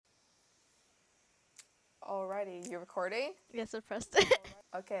Alrighty, you recording? Yes, I pressed it.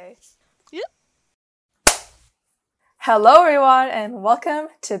 Okay. Yep. Hello, everyone, and welcome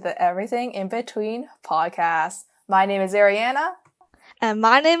to the Everything in Between podcast. My name is Ariana. And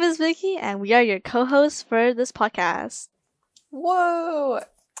my name is Vicky, and we are your co-hosts for this podcast. Whoa!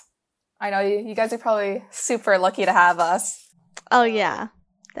 I know you guys are probably super lucky to have us. Oh yeah,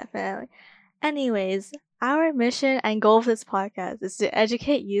 definitely. Anyways, our mission and goal of this podcast is to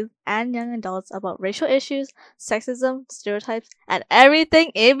educate youth and young adults about racial issues, sexism, stereotypes, and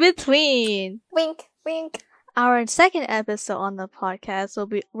everything in between. Wink, wink. Our second episode on the podcast will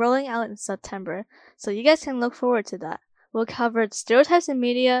be rolling out in September, so you guys can look forward to that. We'll cover stereotypes in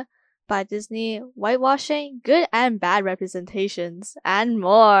media by Disney, whitewashing, good and bad representations, and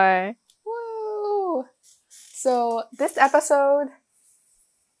more. Woo! So this episode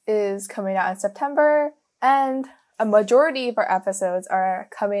is coming out in September, and a majority of our episodes are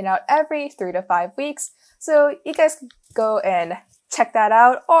coming out every 3 to 5 weeks. So you guys can go and check that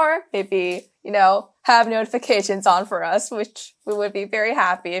out, or maybe, have notifications on for us, which we would be very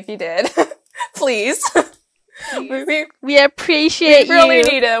happy if you did. Please. We appreciate we really you.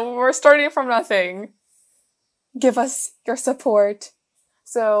 need it. We're starting from nothing. Give us your support.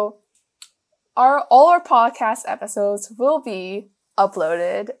 So all our podcast episodes will be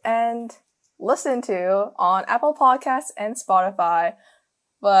uploaded and listened to on Apple Podcasts and Spotify.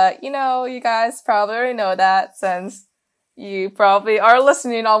 But, you guys probably already know that since you probably are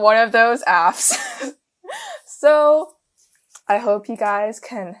listening on one of those apps. So I hope you guys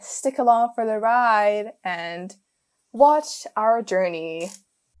can stick along for the ride and watch our journey.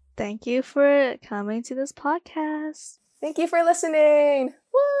 Thank you for coming to this podcast. Thank you for listening.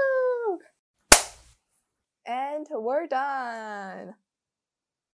 Woo! And we're done.